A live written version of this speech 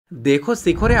देखो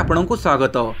शिखरे आपण को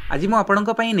स्वागत। आज मु आपण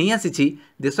नहीं आसी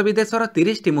देश विदेशर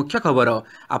 30 टी मुख्य खबर।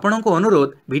 आपण को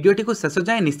अनुरोध भिडियोटी को शेष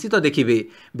जाए निश्चित देखिए।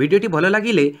 भिडियोटी भल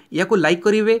लगिले या लाइक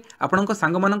करेंगे, आपण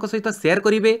सांग मानक सहित शेयर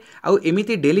करेंगे, आउ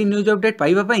एमिती डेली न्यूज अपडेट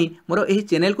पाइबापी मोर यह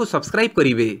चैनल को सब्सक्राइब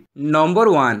करेंगे। नंबर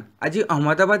 1 आज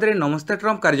अहमदाबाद रे नमस्ते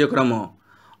ट्रम्प कार्यक्रम।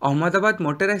 अहमदाबाद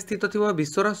मोटेरा स्थित थिबा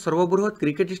विश्वर सर्वबृहत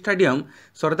cricket stadium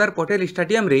Sardar Patel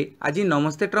stadium रे आज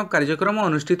नमस्ते ट्रम्प कार्यक्रम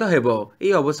अनुष्ठित हेबो।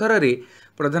 एही अवसर रे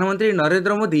प्रधानमंत्री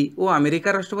नरेंद्र मोदी और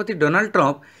अमेरिका राष्ट्रपति डोनाल्ड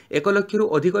ट्रम्प 1 लाख रु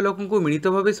अधिक लोकों को मिलित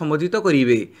भाव संबोधित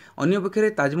करेंगे। अन्य पक्षे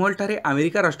ताजमहल ठारे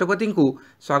अमेरिका राष्ट्रपति को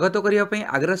स्वागत करने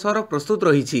आग्रा सहर प्रस्तुत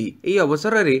रही। एही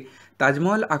अवसर रे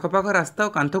ताजमहल आखपाख रास्ता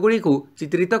और कांथगुड़ी को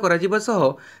चित्रित करा सह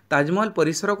ताजमहल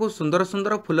परिसर को सुंदर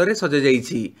सुंदर फूल सजा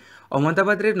जाइछि।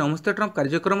 अहमदाबाद रे नमस्ते ट्रम्प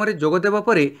कार्यक्रम रे जोग देबा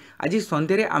परे आज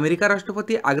संध्यारे अमेरिका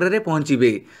राष्ट्रपति आग्रा रे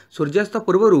पहुंचीबे। सूर्यास्त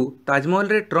पूर्व ताजमहल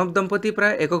रे ट्रम्प दंपति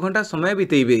प्राय 1 घंटा समय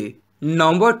बितेइबे।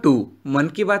 नंबर 2 मन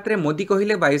की बात रे मोदी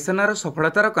कहिले वायुसेनार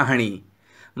सफलतार कहानी।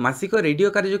 मासिक रेडियो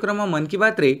कार्यक्रम मन की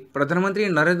बात रे प्रधानमंत्री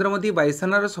नरेंद्र मोदी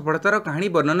वायुसेनार सफलतार कहानी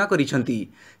वर्णना करिसेंती।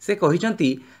 से कहिसेंती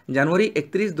जनवरी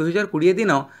 31 2020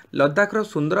 दिन लद्दाखर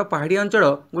सुंदर पहाड़ी अंचल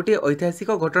गोटे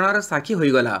ऐतिहासिक घटनार साक्षी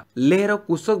होईगला। लेहर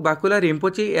कुशोक बाकुला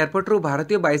रिम्पोची एयरपोर्ट रु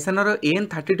भारतीय वायुसेनार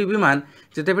AN-32 विमान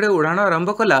जेतेबेले उड़ाण आरंभ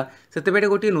कला सेतेबेले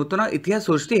गोटे नूतन इतिहास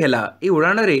सृष्टि हेला। ए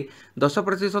उड़ाण रे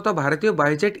 10% भारतीय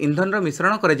बायोजेट इंधन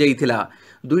मिश्रण करा जायथिला।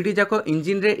 दुईटी जाक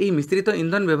इंजिन रे ए मिश्रित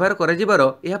इंधन व्यवहार करा जिबार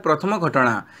यह प्रथम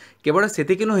घटना। केवल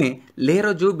सेतिकी नुहे,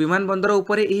 लेहर जो विमान बंदर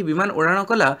उपरे यह विमान उड़ाण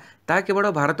कला ता केवल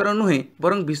भारतर नुहे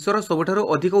बरं विश्वर सबुठारु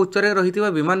अधिक उच्चरे रहिथिबा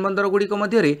विमान बंदर गुड़िक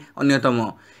मध्यरे अन्यतम।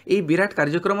 यह विराट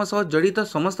कार्यक्रम सह जड़ित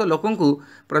समस्त लोकंकु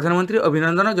प्रधानमंत्री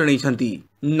अभिनंदन जणाइछंती।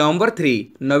 नंबर 3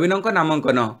 नवीनक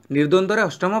नामांकन निर्द्वंद्वर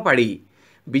अष्टम पाड़ी।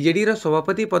 बीजेडी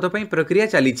सभापति पद पर प्रक्रिया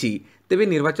चली तेबे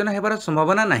निर्वाचन हेबार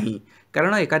संभावना नहीं,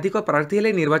 कारण एकाधिक प्रार्थी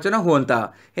हेले निर्वाचन हुअंता।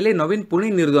 हेले नवीन पुणी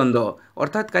निर्द्वंद्व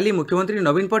अर्थात काली मुख्यमंत्री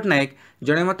नवीन पटनायक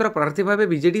जड़े मात्र प्रार्थी भाव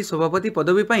बीजेडी सभापति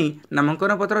पदवी पर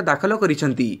नामांकन पत्र दाखल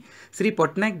करिसेंती। श्री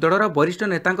पटनायक दलर वरिष्ठ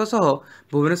नेतांक सह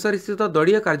भुवनेश्वर स्थित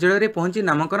दलीय कार्यालय में पहुंची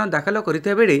नामांकन दाखल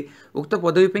करथिबा बेले उक्त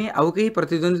पदवी पर आउ केही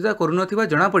प्रतिद्वंदिता करुनथिबा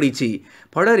जणा पड़िछि।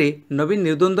 फଳରେ नवीन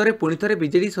निर्द्वंद्व पुणी थरे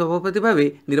बीजेडी सभापति भाव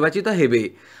निर्वाचित हेबे।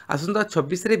 आसंता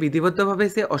 26 रे विधिबद्ध भाव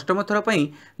से अष्टम थर पर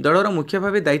दलर मुख्य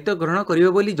भाव दायित्व ग्रहण करिवे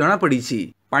बोली जणा पड़िछि।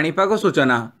 पाणीपाग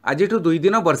सूचना आज 2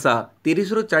 दिन वर्षा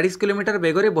 30 रु 40 किलोमीटर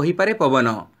बेगरे बहीपारे पवन।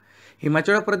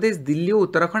 हिमाचल प्रदेश दिल्ली और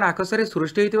उत्तराखंड आकाशରେ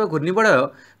सृष्टि होइतिबा घूर्णिबलय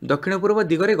दक्षिण पूर्व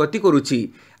दिगरे गति करुछि।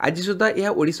 आज सुधा यह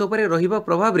ओडिशा उपरे रहिबा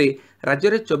प्रभाव रे राज्य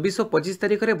में 24 और 25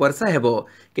 तारिख में वर्षा हेबो।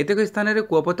 केतेक स्थान में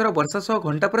कुआपथर वर्षा सह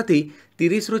घंटा प्रति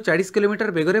 30 रु 40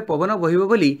 किलोमीटर बेगरे पवन बहिबो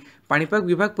बोली पाणीपाग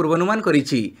विभाग पूर्वानुमान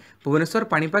करिछि। भुवनेश्वर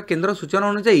पाणीपाग केन्द्र सूचना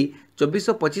अनुसार 24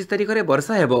 और 25 तारिख में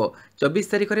वर्षा हेबो।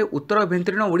 24 तारिख में उत्तर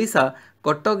अभ्यंतरीण ओडिशा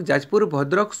कटक जाजपुर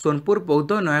भद्रक सोनपुर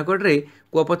बौद्ध नयगढ़ रे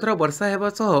कुआपथर वर्षा हेबा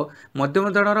सह मध्यम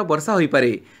धरणर वर्षा होई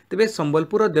पारे। तेबे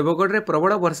संबलपुर और देवगढ़ रे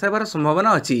प्रबल वर्षा हेबार संभावना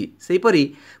अछि। सेहीपरि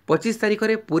 25 तारिख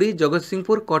में पुरी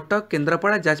जगतसिंहपुर कटक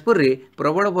केन्द्रापड़ा जाजपुर रे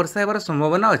प्रबल वर्षा हेबार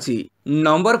संभावना अछि।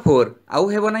 नंबर 4 आउ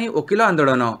हेबो नाही वकील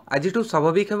आंदोलन। आजिठु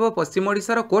स्वाभाविक हेबो पश्चिम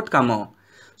ओडिशार कोर्ट काम।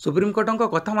 सुप्रीमकोर्टक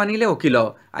कथा मानिले वकील।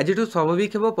 आज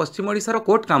स्वाभाविक हेबो पश्चिम ओडिशार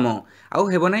कोर्ट काम आउ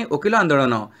हेबो नाही वकील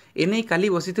आंदोलन। एने काली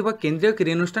बसिथिबा केंद्रीय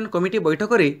क्रियानुष्ठान कमिटी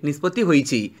बैठक रे निष्पत्ति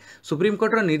होईछि।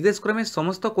 सुप्रीमकोर्टर निर्देश क्रमे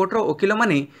समस्त कोर्टर वकील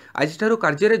माने आजिठारु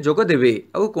कार्य रे जोग देबे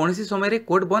आउ कोनोसी समय रे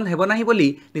कोर्ट बंद हेबो नाही बोली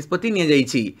निष्पत्ति निया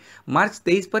जाईछि। मार्च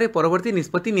 23 परे परवर्ती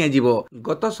निष्पत्ति निया जिवो।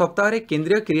 गत सप्ताह रे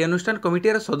केंद्रीय क्रियानुष्ठान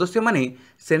कमिटीर सदस्य माने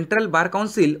सेंट्रल बार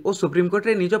काउंसिल और सुप्रीमकोर्ट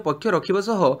रे निज पक्ष रखिबा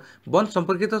सह बंद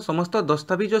संपर्कित समस्त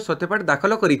दस्तावेज और सत्यपाठ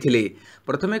दाखल करिथिले।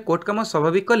 प्रथमे कोर्ट काम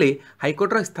स्वाभाविक कले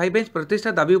हाईकोर्टर स्थायी बेंच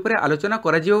प्रतिष्ठा दाबी उपरे आलोचना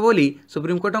कराजिबो बोली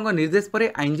सुप्रीमकोर्टक निर्देश पर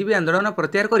आईनजीवी आंदोलन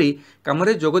प्रत्याहार करी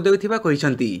कामरे जोग देउथिबा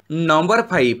कहिसंती। नंबर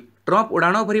 5 ट्रम्प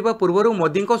उड़ाण भरिबा पूर्वरु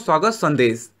मोदी को स्वागत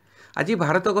संदेश। आज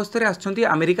भारत गस्तर आछंती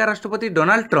अमेरिका राष्ट्रपति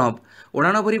डोनाल्ड ट्रम्प।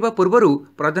 उड़ाण भरिबा पूर्वरु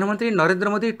प्रधानमंत्री नरेंद्र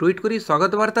मोदी ट्वीट करी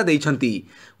स्वागत वार्ता दैछंती।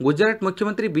 गुजरात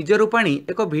मुख्यमंत्री विजय रूपाणी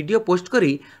एक वीडियो पोस्ट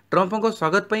करी ट्रम्पक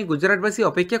स्वागत पई गुजरातवासी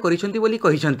अपेक्षा करिसंती बोली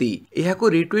कहिसंती। एहाकु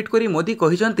रिट्वीट करी मोदी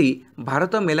कहिसंती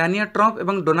भारत मेलानिया ट्रम्प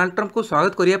एवं डोनाल्ड ट्रम्प को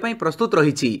स्वागत करिया पई प्रस्तुत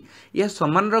रहिछि। यह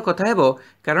सम्मानर कथा हेबो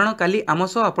कारण काली आम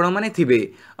सह आपण माने थिबे।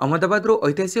 अहमदाबाद रो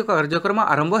ऐतिहासिक कार्यक्रम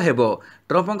आरंभ हेबो।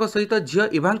 ट्रम्पक सहित झियो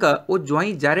इभांका और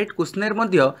ज्वाई जारेड कुशनेर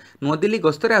मध्य नूआदिल्ली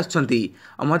गस्तर आछंती।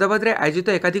 अहमदाबाद रे आयोजित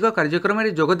एकाधिक कार्यक्रम रे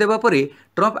जोग देबा परे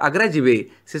ट्रम्प आग्रा जिबे।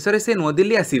 शेषरे से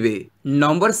नूआदिल्ली आसिबे।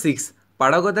 नंबर 6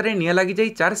 पाड़गदारे निया लागि जाई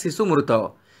 4 शिशु मृत।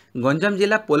 गंजाम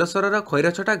जिला पोलसरर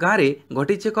खैरछटा गाँव में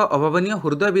घटी एक अभावन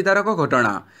हृदय विदारक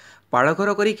घटना।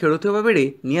 पाड़घर करी खेलुथिबा बेले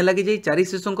निआं लागि जाई 4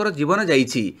 शिशुंकर जीवन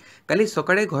जाइछि। काली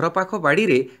सकाळे घर पाख बाड़ी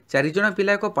रे 4 जण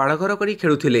पिला एक पाड़घर करी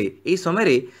खेलुथिले। एही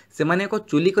समय सेमाने एक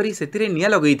चुली करी सेतिरे निआं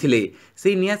लगैथिले।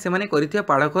 सेही निआं सेमाने करिथिया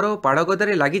पाड़घर ओ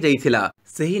पाड़गदारे लागि जाइथिला।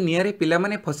 सेही निआं रे पिला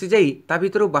माने फसी जाई ता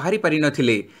भितरु बाहरी पारि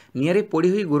नथिले। निआं रे पोड़ी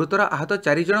होई गुरुतर आहत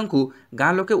 4 जणंकु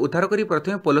गां लोके उद्धार करी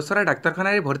प्रथमे पोलसरा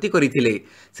डाक्तरखाना रे भर्ती करिथिले।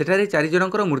 सेठारे 4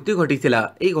 जणंकर मृत्यु घटिथिला।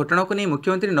 एही घटनाको नै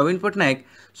मुख्यमंत्री नवीन पटनायक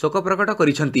शोक प्रकट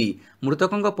करिसंती।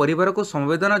 मृतकंक परिवार को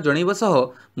समवेदना जणाइबा सह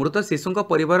मृत शिशुंक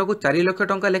परिवार को 4 लाख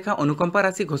टंका लेखा अनुकंपा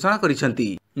राशि घोषणा करिसंती।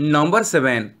 नंबर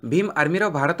 7 भीम आर्मीर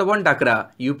भारत बंद डाकरा।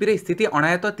 यूपी रे स्थिति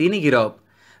अनायत 3 गिरफ।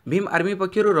 भीम आर्मी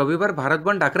पक्षर रविवार भारत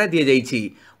बंद डाकरा दि जाइछि।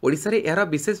 ओडिशा रे यार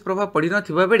विशेष प्रभाव पड़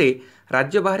नथिबा बेले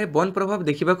राज्य बाहर बंद प्रभाव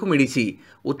देखा मिली।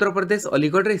 उत्तर प्रदेश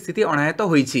अलीगढ़ रे स्थिति अनायत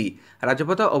होइछि।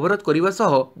 राजपथ अवरोध करने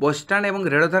सह बस स्टाण्ड और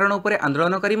रेल धारण उपर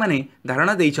आंदोलनकारी माने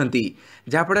धारणा देइछंती,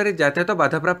 जहाँफल यातायात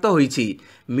बाधाप्राप्त होइछि।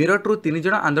 मीरठरू 3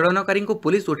 जण आंदोलनकारी को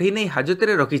पुलिस उठै नहीं हाजत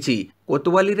रे रखिछि।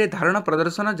 कोतवाली रे धारण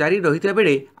प्रदर्शन जारी रहिता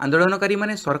बेले आंदोलनकारी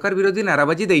माने सरकार विरोधी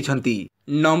नाराबाजी देइछंती।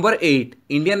 नंबर 8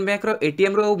 इंडियन बैंक रो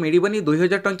एटीएम रो मिलिबनी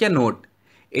 2000 टंकिया नोट।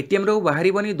 एटीएम रो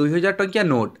बाहरिबनी 2000 टंकिया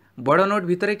नोट। बड़ नोट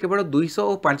भितर केवल 200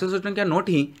 और 500 टंकिया नोट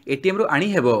ही एटीएम रो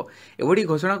आनी हेबो। एवढी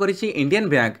घोषणा करिछि इंडियन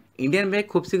बैंक। इंडियन बैंक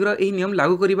खूब शीघ्र यह नियम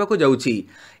लागू करने को जाउछि।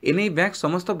 एने बैंक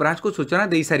समस्त ब्रांच को सूचना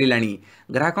दे सारिलाणी।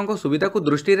 ग्राहकों सुविधा को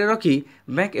दृष्टि रे रखी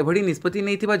बैंक एभली निष्पत्ति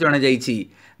नैथिबा जणा जाइछि।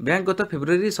 बैंक गत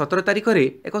फेब्रुआरी 17 तारिख रे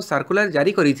एक सर्कुलर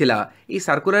जारी करिथिला। ई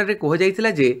सर्कुलर रे कह जाइथिला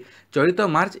जे चलित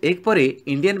मार्च 1 परे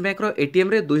इंडियन बैंक रो एटीएम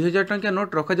रे 2000 टंकिया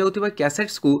नोट रखा जाउथिबा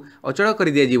कैसेट्स को अचल कर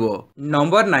दिया जिवो।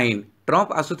 नंबर 9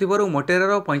 ट्रंप आसुथिबारु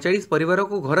मोटेरार 45 परिवार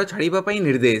को घर छाड़िबा पई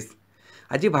निर्देश।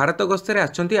 आज भारत गस्तर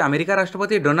आछंती अमेरिका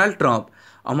राष्ट्रपति डोनाल्ड ट्रंप।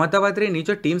 अहमदाबाद रे निज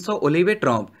टीम सह ओल्हेइबे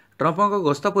ट्रंप। ट्रंपक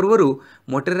गस्त पूर्व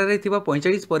मोटेरा रे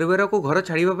 45 परिवार को घर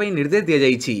छाड़िबा निर्देश दि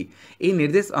जाइछि। एही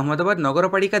निर्देश अहमदाबाद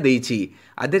नगरपालिका देइछि।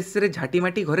 आदेश रे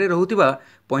झाटीमाटी घरे रहुतिबा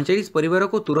 45 परिवार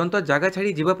को तुरंत जागा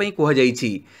छाड़ी जीवा पई कह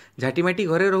जाइछि। झाटीमाटी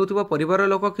घरे रहुतिबा परिवार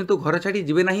लोक किंतु घर छाड़ी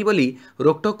जीवे नाही बोली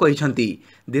रोकटोक कहिसंती।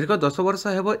 दीर्घ 10 वर्ष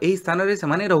हेबो एही स्थान रे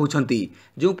सेमाने रहुछंती।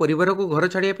 जो परिवार को घर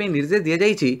छाड़िया पई निर्देश दि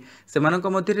जाइछि सेमानक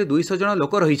मध्ये 200 जण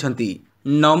लोक रहिसंती।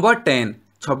 नंबर 10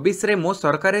 26 रे मो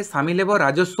सरकार सामिल हेब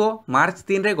राजस्व। मार्च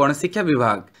 3 रे गणशिक्षा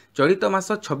विभाग। चलित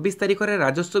मास 26 तारिख रे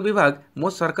राजस्व विभाग मो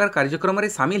सरकार कार्यक्रम रे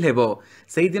सामिल हेब।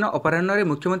 सेही दिन अपराह्न रे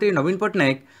मुख्यमंत्री नवीन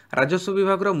पटनायक राजस्व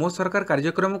विभाग रो मो सरकार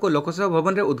कार्यक्रम को लोकसेवा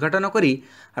भवन रे उद्घाटन करी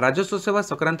राजस्व सेवा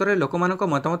संक्रांत रे लोकमानक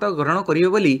मतामत ग्रहण करिवे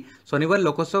बोली शनिवार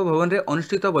लोकसेवा भवन रे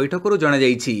अनुष्ठित बैठक रु जणा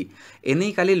जाइछि।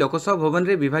 एनै काली लोकसेवा भवन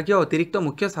रे विभागीय अतिरिक्त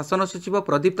मुख्य शासन सचिव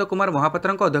प्रदीप्त कुमार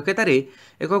महापात्रक अध्यक्षतार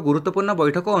एक गुरुत्वपूर्ण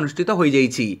बैठक अनुष्ठित हो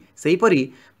जाइछि। सेहीपरि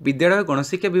विद्यालय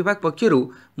गणशिक्षा विभाग पक्षर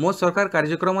मो सरकार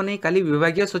कार्यक्रम नहीं काली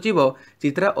विभागीय सचिव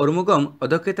चित्रा अरुमुगम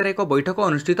अध्यक्षतार एक बैठक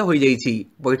अनुष्ठित हो जाइछि।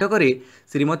 बैठक में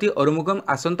श्रीमती अरुमुगम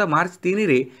आसंता मार्च 3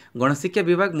 रे गणशिक्षा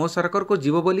विभाग मो सरकार को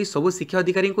जीव बोली सबु शिक्षा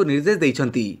अधिकारी को निर्देश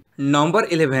देइछंती। नंबर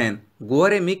 11 गोवा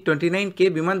रे मिग 29 के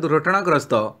विमान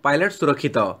दुर्घटनाग्रस्त। पायलट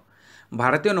सुरक्षित।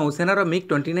 भारतीय नौसेनार मिग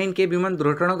 29 के विमान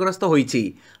दुर्घटनाग्रस्त होइछि।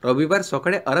 रविवार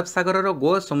सकाळे अरब सागर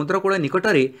गोवा समुद्रकूल निकट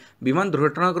में विमान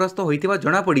दुर्घटनाग्रस्त होइतिबा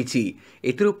जणा पड़िछि।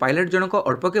 एथिरु पायलट जनक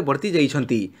अल्पके बर्ती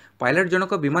जाइछंती। पायलट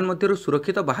जनक विमान मध्यरु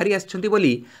सुरक्षित बाहरी आछंती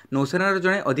बोली नौसेनार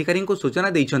जणे अधिकारी को सूचना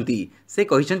देइछंती। से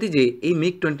कहिछंती जे एई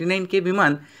मिग 29 के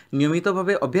विमान नियमित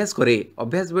भावे अभ्यास करे।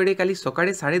 अभ्यास बेले काली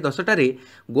सकाळे 10:30 टारे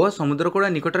गोवा समुद्रकूल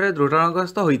निकट में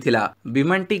दुर्घटनाग्रस्त होइथिला।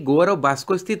 विमानटी गोवार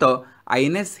बास्को स्थित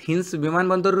आईएनएस हिंस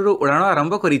विमानबंदर उड़ाण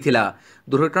आरंभ करिथिला।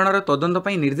 दुर्घटनार तदंत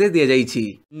पई निर्देश दिया जाइछि।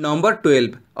 नंबर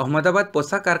 12 अहमदाबाद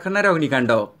पोशाक कारखाना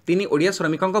अग्निकांड। 3 ओडिया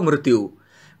श्रमिकों मृत्यु।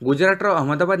 गुजरातर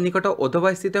अहमदाबाद निकट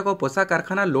ओधवा स्थित एक पोशाक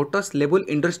कारखाना लोटस लेबुल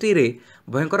इंडस्ट्री रे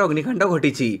भयंकर अग्निकांड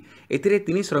घटिछि। एथिरे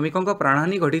 3 श्रमिकों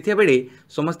प्राणहानि घटिथिया बेले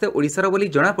समस्ते ओडिशार बोली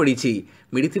जणा पड़िछि।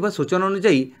 मिलिथिबा सूचना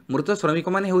अनुसार मृत श्रमिक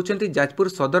माने हेउचंती जाजपुर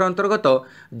सदर अंतर्गत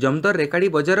जमदर रेकाड़ी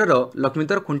बजारर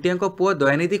लक्ष्मीधर खुंटिया पुओ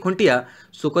दयानिधि खुंटिया,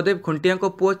 सुखदेव खुंटिया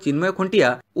पुओ चिन्मय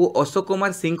खुंटिया और अशोक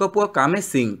कुमार सिंह पुओ कामेश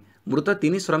सिंह। मृत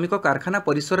 3 श्रमिक कारखाना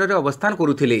परिसर में अवस्थान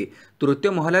करुथिले।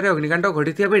 तृतीय महलार अग्निकांड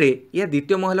घटिथिया बेले यह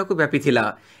द्वितीय महला को व्यापीथिला।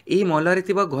 एही महलारे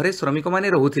थिबा घरे श्रमिक माने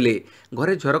रहुथिले।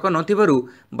 घरे झरक नथिबारु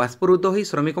बाष्परुद्ध होई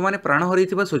श्रमिक माने प्राण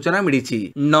हरैथिबा सूचना मिलिछि।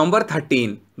 नंबर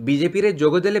 13 बीजेपी रे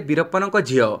जोगदेले वीरप्पनक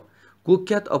झियो।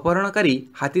 कुख्यात अपहरणकारी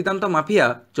हाथीदांत माफिया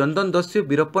चंदन दस्यु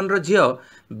वीरप्पनर झियो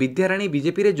विद्याराणी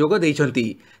बीजेपी रे जोग देइछंती।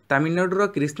 तमिलनाडुर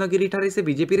कृष्णगिरी ठारे से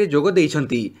बीजेपी रे जोग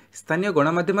देइछंती। स्थानीय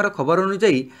गणमाध्यमर खबर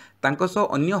अनुसार तांको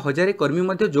सह अन्य हजारे कर्मी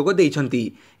मध्य जोग देइछंती।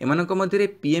 एमानक मध्यरे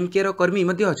पीएमके रो कर्मी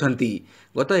मध्य अछंती।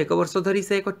 गत 1 वर्ष धरी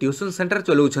से एक ट्यूशन सेंटर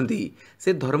चलाउछंती।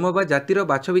 से धर्म बा जातिर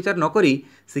बाछ विचार नकरी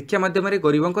शिक्षा माध्यम रे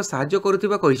गरीबंको सहाय्य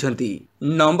करुथिबा कहिछंती।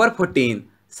 नंबर 14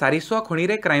 सारिसुआ खणी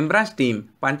रे क्राइम ब्रांच टीम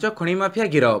 5 खणी माफिया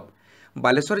गिरफ।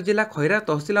 बालेश्वर जिला खैरा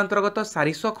तहसिल अंतर्गत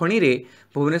सारिस्व खणी रे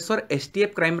भुवनेश्वर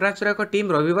एसटीएफ क्राइमब्रांचर एक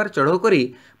टीम रविवार चढ़ऊ कर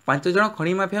 5 जन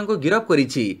खणी माफिया को गिरफ्त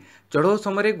करिछि। चढ़ऊ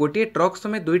समय गोटे ट्रक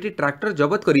समेत 2टी ट्राक्टर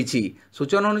जबत करिछि।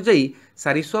 सूचना अनुसार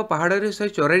सारिस्व पहाड़ में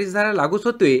 144 धारा लागू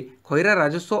सत्वे खैरा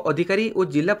राजस्व अधिकारी और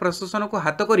जिला प्रशासन को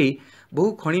हाथ करी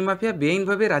बहु खणी माफिया बेआईन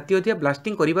भाव राति अधिया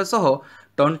ब्लास्टिंग करने सह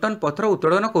टन टन पथर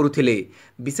उत्तोलन करुथिले।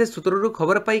 विशेष सूत्रରୁ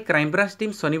खबर पाई क्राइमब्रांच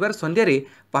टीम शनिवार संध्यार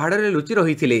पहाड़ में लुचि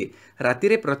रही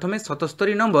राति प्रथमे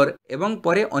 77 नंबर एवं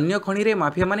परे अन्य खणी रे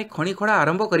माफिया माने खणी खड़ा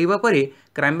आरंभ करिबा परे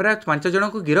क्राइमब्रांच 5 जन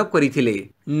को गिरफ्त करथिले।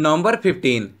 नंबर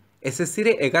 15 एसएससी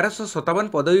रे 1157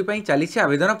 पदवी पाई चली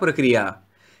आवेदन प्रक्रिया।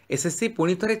 एसएससी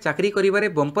पुणी थे चाकरी करिबारे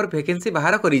बंपर वैकेंसी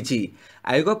बाहर करिछि।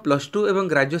 आयोग +2 एवं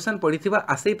ग्रेजुएशन पढ़िथिबा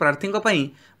आशायी प्रार्थी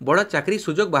बड़ चाकरी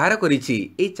सुजोग बाहर करिछि।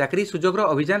 एही चाकरी सुजोगर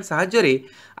अभियान साहाय्य रे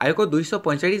आयोग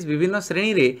 245 विभिन्न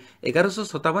श्रेणी रे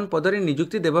 1157 पदरे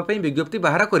नियुक्ति देबा पई विज्ञप्ति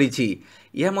बाहर करिछि।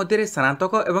 या मध्य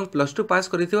स्नातक एवं +2 पास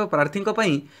करिथिबा प्रार्थी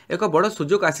एक बड़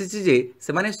सुजोग आसीछि जे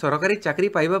सेमाने सरकारी चाकरी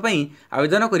पाइबा पई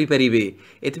आवेदन करि परिबे।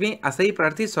 एथिबे आशायी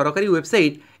प्रार्थी सरकारी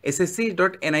वेबसाइट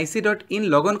ssc.nic.in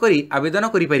लगइन करी आवेदन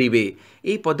करि परिबे।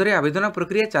 एही पदरे आवेदन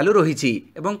प्रक्रिया चालू रहिछि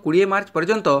एवं 20 मार्च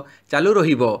पर्यंत चालू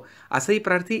रहिबो। आशायी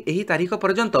प्रार्थी एही तारीख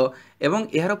पर्यंत एवं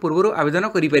एहार पूर्वरु आवेदन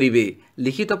करि परिबे।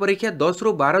 लिखित परीक्षा 10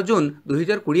 रु 12 जून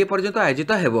 2020 पर्यंत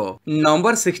आयोजित हेबो।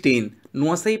 नंबर 16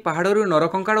 नुआसाई पहाड़रू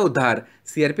नरकंकाल उद्धार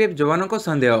सीआरपीएफ जवानों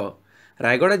संदेह।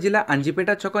 रायगढ़ जिला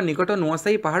आंजीपेटा छक निकट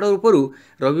नुआसाई पहाड़ उपरू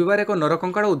रविवार एक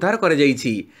नरकंकाल उद्धार कर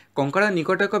कंकाल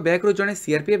निकट एक बैग्रु जड़े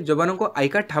सीआरपीएफ जवानों को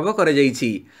आईकार्ड ठाब कर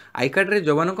आईकार्ड रे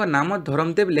जवानों का नाम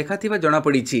धरमदेव लेखा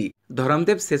जनापड़ी।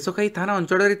 धरमदेव शेषखाई थाना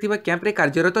अंचल कैंप्रे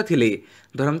कार्यरत थिले।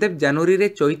 धरमदेव जनवरी रे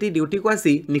चैती ड्यूटी को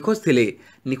आसी निखोज थिले।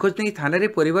 निखोज नहीं थाना रे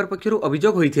परिवार पक्षरु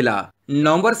अभियोग होइथिला।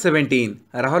 नंबर 17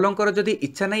 राहुलंकर जदि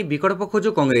इच्छा नहीं विकल्प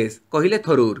खोजु कांग्रेस कहिले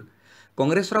थरूर।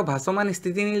 कांग्रेसर भाषमान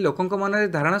स्थिति नहीं लोकों मन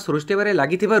में धारणा सृष्टि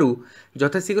लगी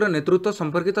यथाशीघ्र नेतृत्व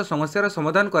संपर्कित समस्यार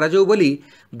समाधान कराଯାଉ बोली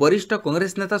वरिष्ठ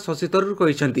कांग्रेस नेता शशि थरूर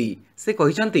कहते। से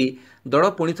कहते दल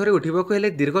पुणी थे उठवाक हेले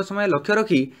दीर्घ समय लक्ष्य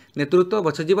रखी नेतृत्व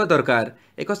बछाଯିବା दरकार।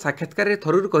 एक साक्षात्कार में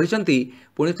थरूर कहते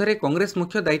पुणी थे कांग्रेस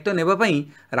मुख्य दायित्व नेबापी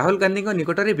राहुल गांधी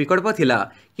निकट में विकल्प थिला,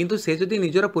 किंतु से जदि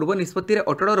निजर पूर्व निष्पत्ति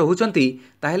अटल रहुचंती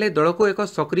ताहेले दल को एक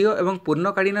सक्रिय एवं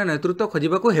पूर्णकालीन नेतृत्व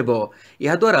खोजिबाकू हेबो।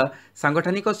 या द्वारा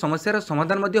सांगठनिक समस्यार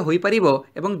समाधान मध्य होई परिबो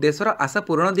एवं देशर आशा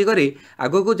पूरण दिगरे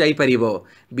आगकू जाई परिबो।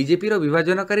 बीजेपीर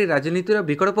विभाजनकारी राजनीतिर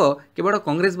विकल्प केवल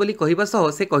कांग्रेस बोली कहिबा सह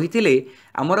से कहिथिले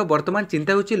आमर वर्तमान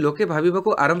चिंता होची लोके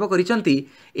भाबिबाकू आरंभ करिसंती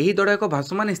एही दल एक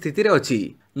भाषमान स्थिति रे अछि।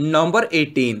 नंबर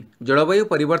 18 जलवायु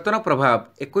परिवर्तन प्रभाव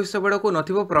 21 बेड़कू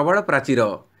नथिबो प्रबल प्राचीर।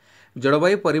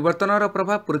 जलवायु परिवर्तनर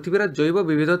प्रभाव पृथ्वीर जैव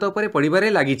विविधता पर पड़े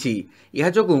लगी। यह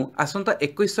जोगु आसंता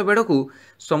 21 बेड़कू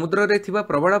समुद्र रे थिबा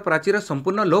प्रबल प्राचीर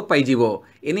संपूर्ण लोप पाइजिवो।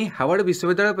 एने हार्वर्ड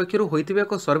विश्वविद्यालय पक्षरु होइतिबा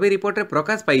एक सर्वे रिपोर्ट रे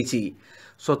प्रकाश पाइछि।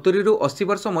 70 रु 80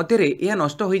 वर्ष मध्य यह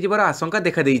नष्ट हो जिबार आशंका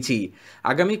देखा देइछि।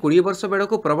 आगामी 20 वर्ष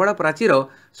बेड़कू प्रबल प्राचीर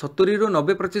 70 रु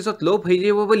 90% लोप हो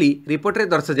जाइबो बोली रिपोर्ट रे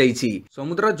दर्शा जाइछि।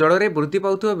 समुद्र जल रे वृद्धि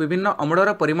पाउथुवा विभिन्न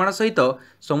अम्लर परिमाण सहित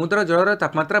समुद्र जलर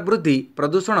तापमात्रा वृद्धि,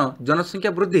 प्रदूषण,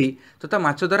 जनसंख्या वृद्धि तथा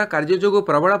माछ धरा कार्य जोगु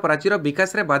प्रबल प्राचीर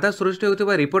विकास रे बाधा सृष्टि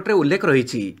होउथिबा रिपोर्ट रे उल्लेख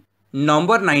रहिछि।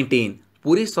 नंबर 19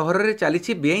 पुरी सहर रे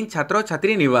चलीछि बेआईन छात्र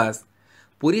छात्री निवास।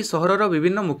 पुरी सहरर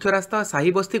विभिन्न मुख्य रास्ता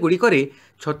साही बस्ती गुड़िकरे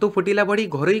छतु फुटिला बड़ी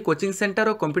घरोई कोचिंग सेंटर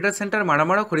और कंप्यूटर सेंटर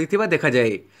माड़माड़ खोलिथिबा देखा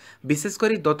जाए।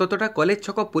 विशेषकर दत्ततोटा कॉलेज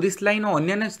छक पुलिस लाइन और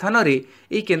अन्य स्थान में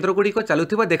यह केन्द्रगुड़िक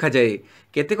चलुथिबा देखा जाए।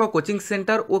 केतेक कोचिंग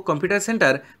सेंटर और कंप्यूटर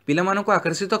सेंटर पिलामानंकु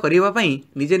आकर्षित करिबा पई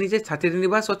निजे निजे छात्री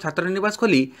निवास और छात्र निवास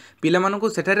खोली पिलामानंकु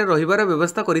सेठारे रहिबार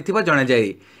व्यवस्था करिथिबा जणा जाए।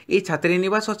 एही छात्री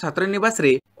निवास और छात्र निवास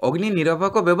रे अग्नि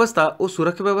निर्वापक व्यवस्था और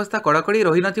सुरक्षा व्यवस्था कड़ाकड़ी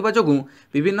रही नथिबा जोगु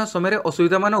विभिन्न समय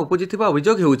असुविधा मान उपजिथिबा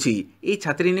अभियोग हेउछि। एही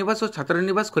छात्री निवास और छात्र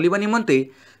निवास खोलिबा निमंते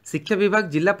शिक्षा विभाग,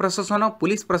 जिला प्रशासन,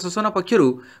 पुलिस प्रशासन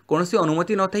पक्षरु कोनोसी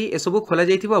अनुमति नथाई एसबु खोला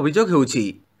जाइथिबा अभियोग हेउछि।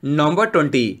 नंबर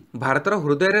 20 भारतर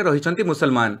हृदय रहिछंती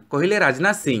मुसलमान कहिले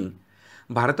राजनाथ सिंह।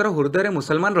 भारतर हृदय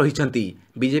मुसलमान रहिछंती।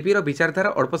 बीजेपी विचारधारा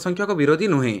अल्प संख्यक विरोधी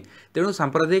नुहे, तेणु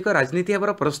सांप्रदायिक राजनीति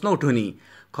हेबार प्रश्न उठुनी।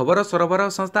 खबर सरबराह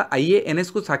संस्था IANS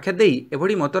को साक्षात देई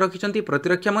एभଳି मत रखिछंती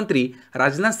प्रतिरक्षा मंत्री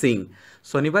राजनाथ सिंह।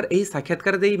 शनिवार एही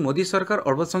साक्षात्कार देई मोदी सरकार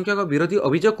अल्पसंख्यक विरोधी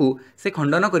अभियोग को से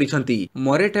खंडन करिछंती।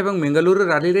 मरेठ एवं बेंगलुरु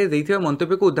रैली रे दैथिबा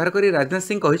मंतव्य को उद्धार करी राजनाथ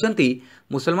सिंह कहिछंती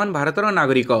मुसलमान भारतर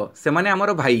नागरिक, सेमाने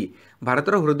आमर भाई।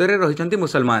 भारतर हृदय रहिछंती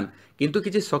मुसलमान, किंतु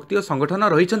किछि शक्ति और संगठन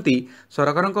रहिछंती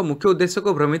सरकारक मुख्य उद्देश्य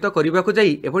को भ्रमित करबाकू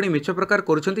जाई एभଳି मिछ प्रकार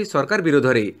करुछंती सरकार विरोध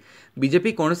रे।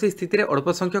 बीजेपी कोनोसी स्थिति रे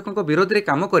अल्पसंख्यक विरोध रे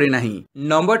काम करे नाही।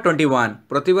 नंबर 21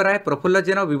 प्रतिभा राय, प्रफुल्ल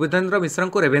जेन, विबुधेन्द्र मिश्र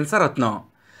को रेभेन्सा रत्न।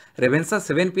 रेभेन्सा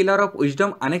 7 पिलर ऑफ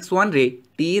विजडम आनेक्स 1 रे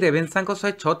टी रेभेन्सा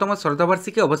 106तम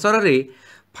श्रद्धावार्षिकी अवसर में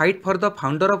fight for the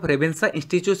founder of रेभेन्सा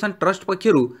institution trust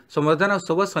पक्षरु संबर्धना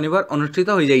उत्सव शनिवार अनुष्ठित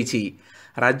हो जाइछि।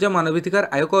 राज्य मानवाधिकार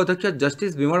आयोग अध्यक्ष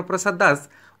जस्टिस विमल प्रसाद दास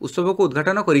उत्सव को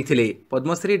उद्घाटन करथिले।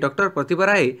 पद्मश्री डॉक्टर प्रतिभा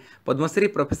राय, पद्मश्री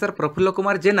प्रोफेसर प्रफुल्ल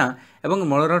कुमार जेना एवं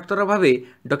मरणोत्तर भावे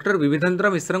डॉक्टर विविधेन्द्र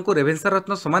मिश्र को रेभेन्सा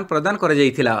रत्न सम्मान प्रदान कर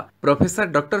जाइथिला। प्रोफेसर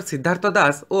डॉक्टर सिद्धार्थ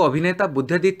दास और अभिनेता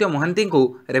बुद्धादित्य महांती को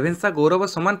रेभेन्सा गौरव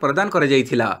सम्मान प्रदान कर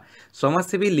जाइथिला।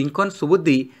 समाजसेवी लिंकन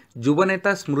सुबुद्धि,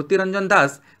 युवनेता स्मृति रंजन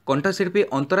दास, कंठशिल्पी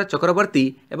अंतरा चक्रवर्ती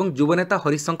एवं युवनेता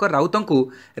हरिशंकर राउत को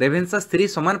रेभेन्सा स्त्री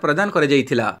सम्मान प्रदान कर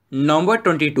जाइथिला। नंबर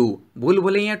 22 भूल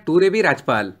भुलैया 2 रे भी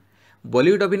राजपाल।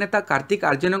 बॉलीवुड अभिनेता कार्तिक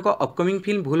आर्यन अपकमिंग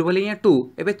फिल्म भूल भुलैया 2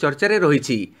 एवं चर्चार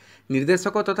रही।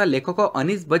 निर्देशक तथा लेखक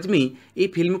अनीस बज्मी ये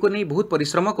फिल्म को नहीं बहुत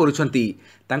परिश्रम करुछंती।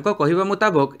 तांको कहिबा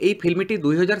मुताबक ये फिल्मटी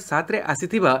 2007 रे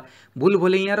आसीथिबा भूल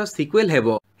भुलैयार सिक्वेल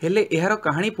हेबो, हेले एहार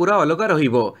कहानी पूरा अलग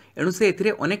रहिबो। एणु से एथिरे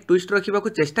अनेक ट्विस्ट रखिबाकू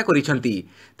चेष्टा करिसंती।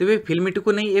 तेबे फिल्मटी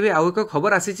को नहीं एबे आउ एक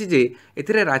खबर आसीछि जे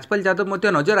एथिरे राजपाल यादव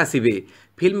मध्य नजर आसीबे।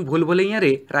 फिल्म भूल भुलैया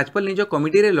रे राजपाल निज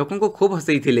कॉमेडी रे लोकन को खूब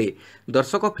हसैथिले।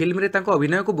 दर्शक फिल्म रे तांको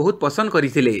अभिनय को बहुत पसंद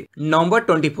करिथिले। नंबर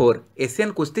 24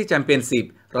 एशियन कुश्ती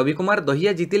चैंपियनशिप रवि कुमार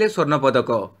दहिया जीतिले स्वर्ण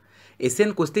पदक।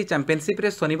 एशियन कुश्ती चैंपियनशिप रे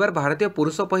शनिवार भारतीय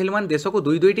पुरुष पहलवान देश को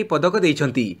दुईटी पदक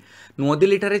देइछंती।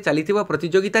 नुआदिल्ली चलिथिबा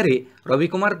प्रतियोगिता रे रवि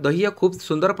कुमार दहिया खूब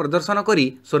सुंदर प्रदर्शन करी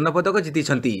स्वर्ण पदक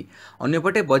जीतिछंती।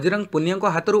 अन्यपटे बजरंग पुनिया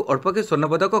हाथरू अल्पके स्वर्ण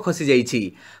पदक खसी जाइछि।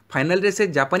 फाइनल रे से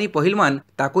जापानी पहलवान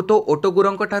ताकुतो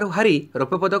ओटोगुरंक ठारू हारी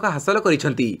रौप्य पदक हासिल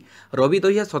करिछंती। रवि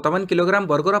दहिया 57 किलोग्राम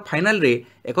वर्गर फाइनल रे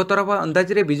एक तरफा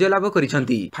अंदाज रे विजय लाभ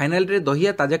करिछंती। फाइनल रे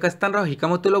दहिया ताजिकिस्तान रो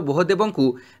हिकामतुलो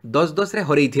बोहदेवंकु 10-10 रे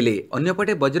हरैथिले।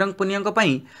 अन्यपटे बजरंग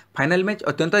फाइनल मैच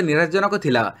अत्यंत निराशजनक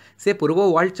थिला। से पूर्व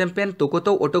वर्ल्ड चैंपियन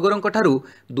तोकोतो ओटोगोरंक ठारू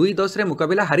 2-10 रे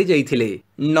मुकाबला हारी जाइथिले।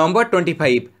 नंबर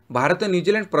 25 भारत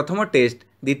न्यूजीलैंड प्रथम टेस्ट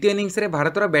द्वितीय इनिंग्स रे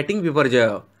भारतर बैटिंग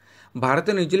विपर्जय। भारत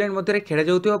न्यूजीलैंड मध्य खेल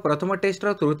जाउथिबा प्रथम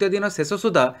टेस्टर तृतीय दिन शेष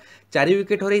सुधा 4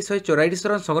 विकेट हरई 144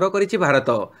 रन संग्रह करिछि भारत।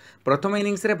 प्रथम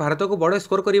इनिंग्स रे भारत को बड़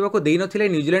स्कोर करने को देई नथिले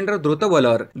न्यूजीलैंडर द्रुत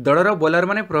बॉलर। दलर बॉलर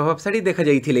माने प्रभावशाली देखा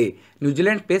जाइथिले।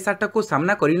 न्यूजीलैंड पेस अटैक को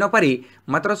सामना करि न पारि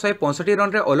मात्र 165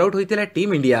 रन रे ऑल आउट होइथिला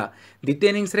टीम इंडिया। द्वितीय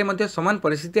इनिंग्स रे मध्य समान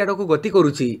परिस्थिति आडक गति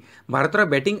करुछि। भारतर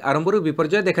बैटिंग आरंभरू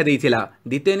विपर्जय देखा देइथिला।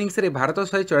 द्वितीय इनिंग्स रे भारत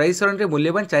 144 रन रे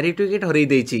मूल्यवान 4 विकेट हरई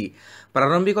देइछि।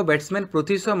 प्रारंभिक बैट्समैन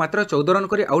पृथ्वी शॉ मात्र 14 रन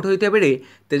करी आउट होइता बेले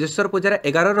तेजस्वर पुजारा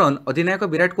 11 रन, अधिनायक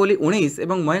विराट कोहली 19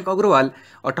 एवं मयंक अग्रवाल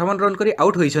 58 रन करी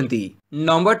out होइछंती।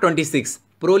 Number 26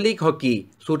 pro league hockey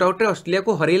shootout रे ऑस्ट्रेलिया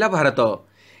को हरैला भारत।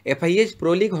 FIH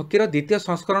प्रो लीग हॉकीर द्वितीय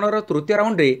संस्करण तृतीय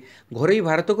राउंड रे घरोई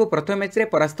भारत को प्रथम मैच रे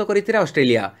परास्त करिथिला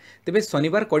ऑस्ट्रेलिया। तेबे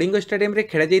शनिवार कलिंग स्टेडियम रे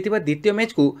खेला जाइतिबा द्वितीय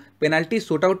मैच को पेनाल्टी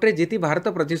शूटआउट रे जीति भारत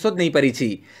प्रतिशोध नहीं पारिछि।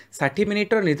 60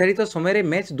 मिनिट निर्धारित समय रे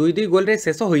मैच 2-2 गोल रे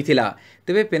शेष होइथिला।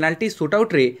 तेबे पेनाल्टी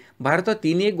शूटआउट रे भारत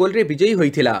 3-1 गोल रे विजयी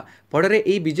होइथिला। फଳରେ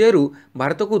ଏହି ବିଜୟରୁ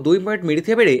ଭାରତକୁ 2 ପଏଣ୍ଟ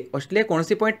ମିଳିଥିବା ବେଳେ ଅଷ୍ଟ୍ରେଲିଆ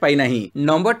କୌଣସି ପଏଣ୍ଟ ପାଇନାହିଁ।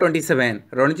 Number 27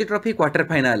 Ranji trophy quarter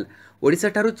final Odisha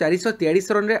ଠାରୁ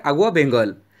 443 ରନରେ ଆଗୁଆ ବେଙ୍ଗଲ।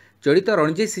 चलित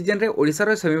रणजी सीजन रे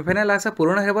ओडिशार सेमिफाइनाल आशा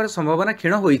पूर्ण होबार संभावना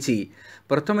क्षीण होईछि।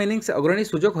 प्रथम इनिंग्स अग्रणी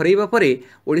सुजोग हरैबा परे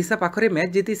ओडिशा पाखरे मैच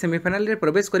जीति सेमिफाइनाल रे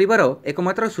प्रवेश करिवार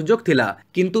एकमात्र सुजोग थिला,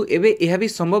 किंतु एबे एहा भी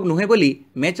संभव नुहे बोली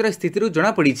मैच रो स्थिति रु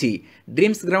जणा पड़िछि।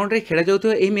 ड्रीम्स ग्राउंड रे खेला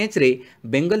जाउथो एही मैच रे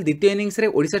बेंगल द्वितीय इनिंग्स रे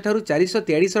ओडिशा ठारू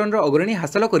 443 रन रो अग्रणी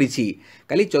हासिल करिछि।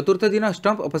 काली चतुर्थ दिन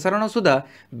स्टंप अपसारण सुधा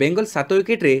बेंगल 7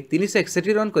 विकेट रे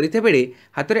 361 रन करिथे बेले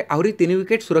हातरे आहुरी 3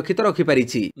 विकेट सुरक्षित रखि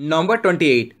पारिछि। नंबर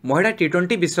 28 महिला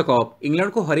टी20 विश्वकप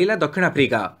इंग्लैंड को हरैला दक्षिण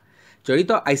आफ्रिका।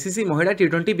 चलित आईसीसी महिला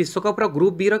टी20 विश्वकप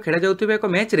ग्रुप बी खेला जाउथिबा एक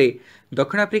मैच रे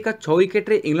दक्षिण आफ्रिका 6 विकेट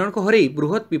रे इंग्लैंड को हरई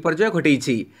बृहत विपर्जय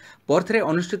घटैछि। पर्थ रे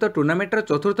अनुष्ठित टूर्नामेंट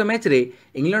चतुर्थ मैच रे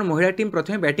इंग्लैंड महिला टीम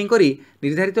प्रथमे बैटिंग करी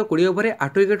निर्धारित 20 ओवर रे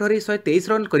 8 विकेट हरई 123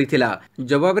 रन करिथिला।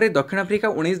 जवाब रे दक्षिण आफ्रिका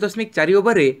 19.4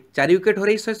 ओवर रे 4 विकेट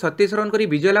हरई 137 रन करी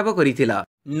विजय लाभ करिथिला।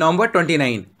 नंबर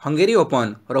 29 हंगेरी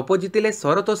ओपन रौप्य जितिले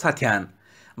शरत और साथियान।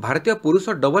 भारतीय पुरुष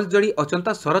डबल्स जोड़ी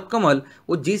अचंता शरत कमल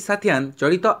और जी साथियान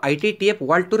चलित ITTF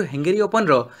world tour Hungary open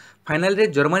final रे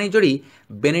जर्मनी जोड़ी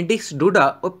बेनेडिक्स डुडा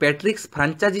और पैट्रिक्स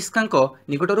फ्रांचाजिस्का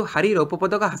निकटरू हारी रौप्य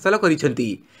पदक हासिल करिसेंती।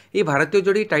 ये भारतीय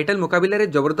जोड़ी टाइटल मुकाबला रे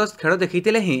जबरदस्त खेल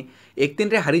देखैतिले ही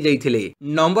 1-3 रे हारी जाइथिले।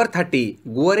 नंबर 30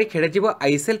 गोवा रे खेला जिवो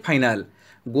ISL फाइनाल।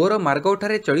 गोर मार्गाव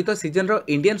ठारे चलित सीजन रो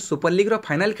इंडियन सुपर लीग रो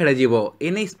फाइनाल खेला जिवो।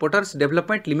 एने स्पोर्ट्स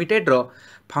डेवलपमेंट लिमिटेड रो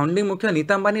फाउंडिंग मुख्य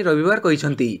नीता अंबानी रविवार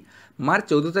कहिसंती। मार्च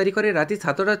 14 तारिख रे राति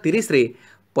 7:30 रे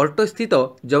पोर्टो स्थित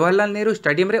जवाहरलाल नेहरू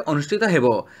स्टेडियम रे अनुष्ठित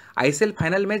हेबो। ISL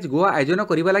फाइनाल मैच गोवा आयोजन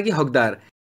करिबा लागि हकदार।